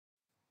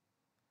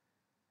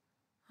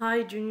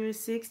Hi Junior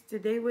 6,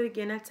 today we're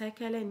gonna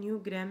tackle a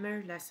new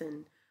grammar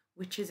lesson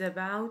which is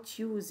about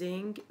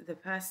using the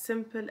past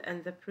simple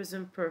and the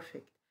present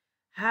perfect.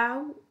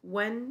 How,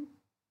 when,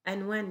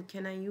 and when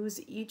can I use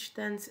each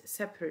tense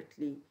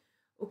separately?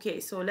 Okay,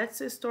 so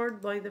let's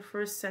start by the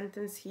first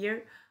sentence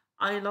here.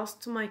 I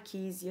lost my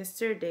keys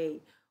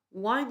yesterday.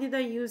 Why did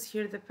I use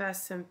here the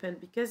past simple?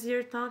 Because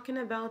you're talking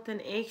about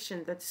an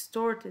action that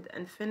started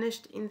and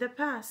finished in the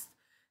past.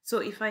 So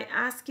if I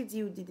asked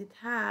you, did it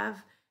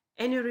have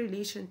any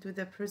relation to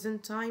the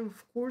present time?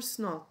 Of course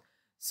not.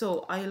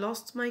 So I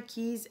lost my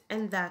keys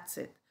and that's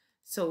it.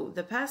 So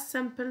the past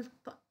simple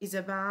is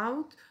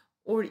about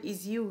or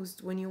is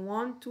used when you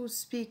want to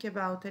speak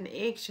about an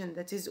action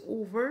that is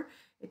over.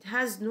 It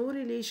has no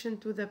relation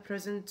to the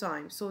present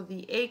time. So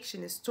the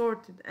action is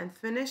started and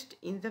finished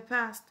in the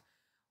past.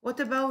 What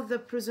about the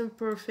present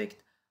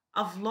perfect?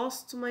 I've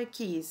lost my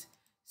keys.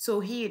 So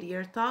here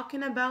you're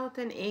talking about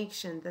an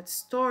action that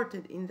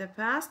started in the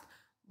past,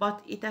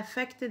 but it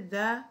affected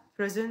the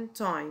present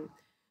time.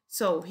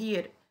 So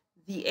here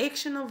the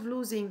action of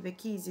losing the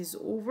keys is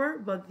over,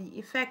 but the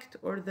effect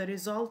or the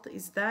result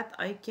is that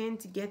I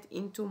can't get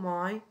into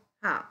my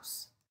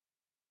house.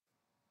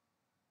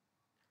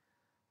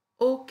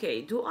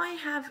 Okay, do I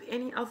have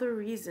any other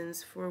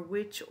reasons for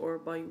which or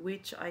by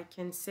which I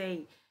can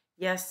say,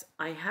 yes,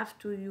 I have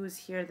to use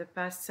here the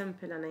past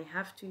simple and I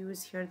have to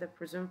use here the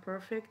present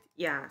perfect?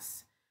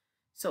 Yes.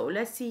 So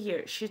let's see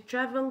here. She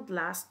traveled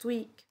last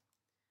week.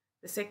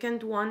 The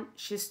second one,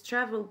 she's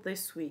traveled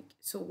this week.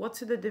 So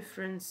what's the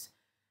difference?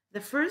 The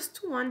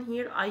first one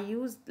here, I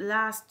used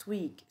last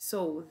week.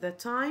 So the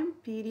time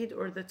period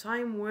or the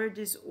time word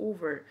is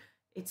over.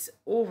 It's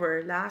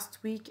over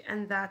last week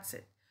and that's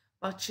it.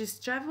 But she's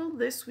traveled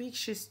this week.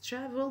 She's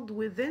traveled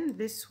within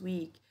this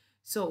week.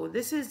 So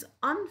this is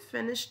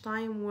unfinished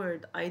time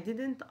word. I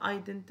didn't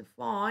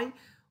identify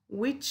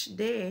which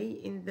day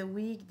in the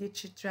week did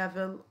she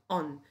travel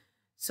on.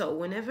 So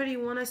whenever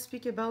you want to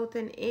speak about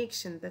an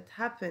action that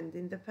happened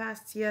in the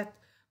past yet,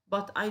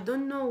 but I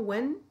don't know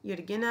when,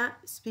 you're gonna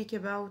speak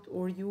about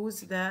or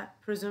use the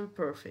present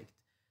perfect.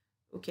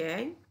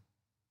 Okay?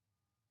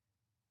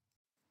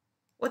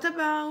 What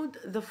about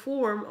the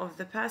form of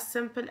the past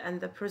simple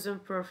and the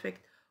present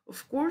perfect?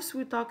 Of course,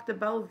 we talked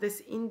about this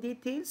in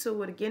detail, so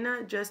we're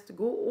gonna just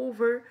go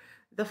over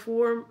the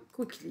form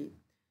quickly.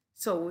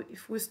 So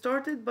if we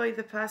started by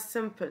the past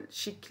simple,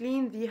 she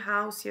cleaned the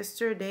house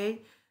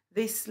yesterday.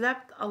 They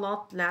slept a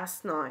lot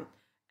last night.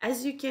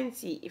 As you can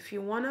see, if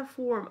you want to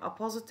form a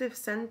positive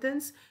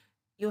sentence,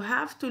 you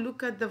have to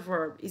look at the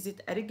verb. Is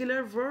it a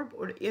regular verb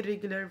or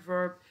irregular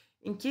verb?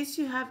 In case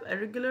you have a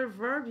regular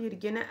verb, you're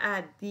gonna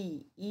add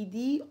the,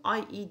 ed,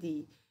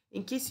 ied.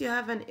 In case you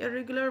have an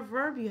irregular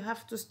verb, you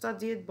have to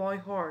study it by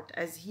heart,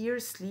 as here,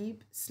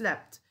 sleep,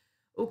 slept.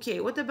 Okay,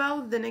 what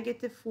about the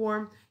negative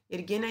form?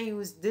 You're gonna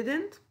use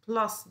didn't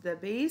plus the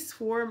base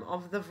form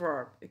of the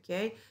verb,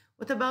 okay?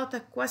 What about a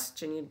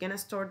question? You're gonna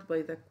start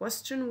by the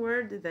question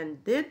word, then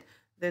did,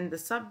 then the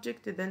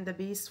subject, then the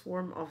base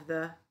form of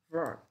the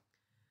verb.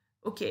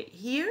 Okay,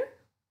 here,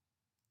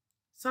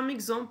 some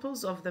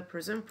examples of the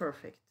present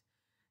perfect.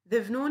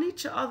 They've known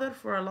each other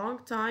for a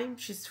long time.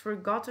 She's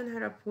forgotten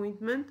her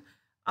appointment.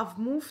 I've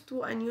moved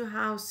to a new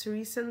house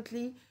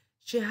recently.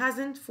 She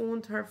hasn't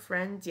phoned her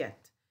friend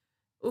yet.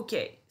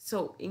 Okay,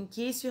 so in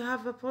case you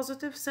have a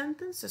positive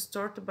sentence,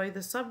 start by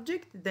the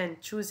subject, then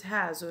choose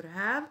has or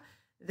have,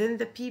 then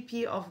the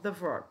PP of the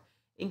verb.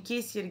 In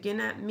case you're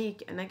gonna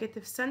make a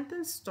negative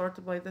sentence,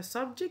 start by the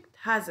subject,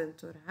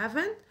 hasn't or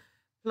haven't,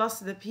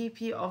 plus the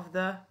PP of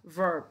the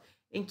verb.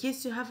 In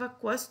case you have a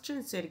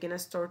question, so you're gonna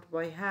start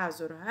by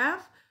has or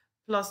have,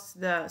 plus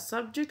the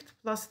subject,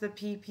 plus the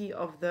PP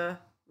of the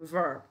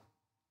verb.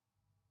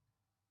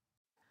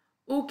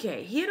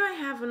 Okay, here I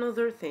have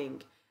another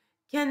thing.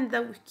 Can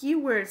the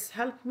keywords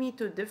help me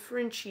to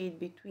differentiate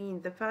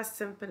between the past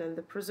simple and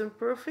the present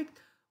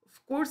perfect?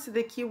 Of course,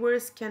 the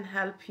keywords can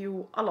help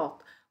you a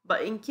lot.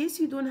 But in case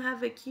you don't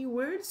have a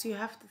keywords, you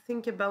have to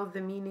think about the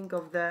meaning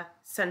of the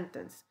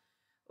sentence.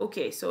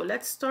 Okay, so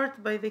let's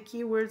start by the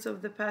keywords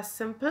of the past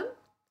simple.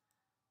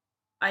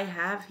 I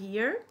have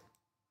here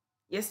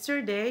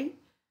yesterday,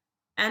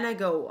 an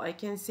ago. I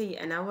can say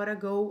an hour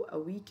ago, a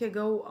week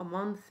ago, a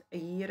month, a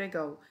year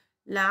ago.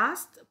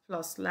 Last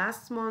plus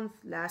last month,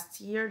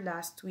 last year,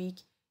 last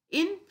week.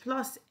 In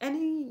plus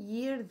any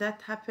year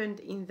that happened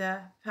in the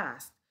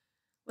past.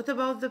 What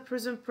about the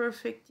present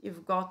perfect?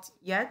 You've got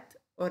yet,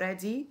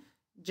 already,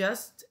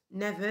 just,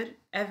 never,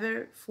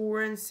 ever,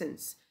 for, and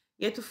since.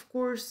 Yet, of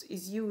course,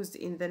 is used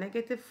in the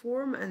negative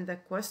form, and the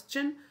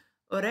question,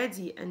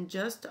 already and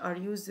just are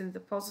used in the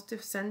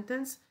positive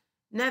sentence.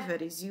 Never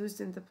is used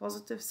in the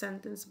positive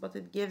sentence, but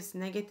it gives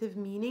negative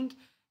meaning.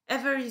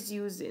 Ever is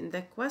used in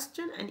the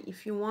question, and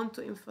if you want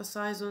to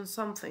emphasize on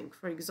something,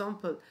 for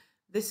example,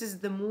 this is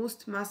the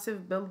most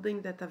massive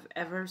building that I've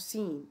ever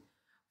seen.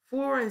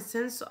 For and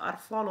since are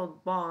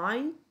followed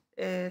by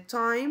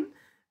time,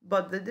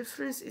 but the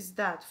difference is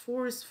that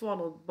for is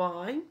followed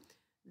by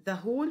the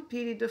whole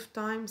period of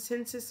time,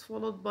 since is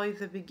followed by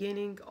the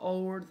beginning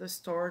or the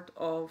start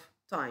of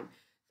time.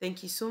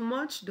 Thank you so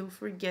much. Don't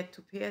forget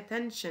to pay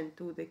attention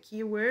to the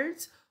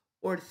keywords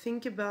or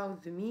think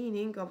about the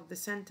meaning of the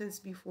sentence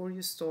before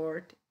you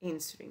start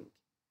answering.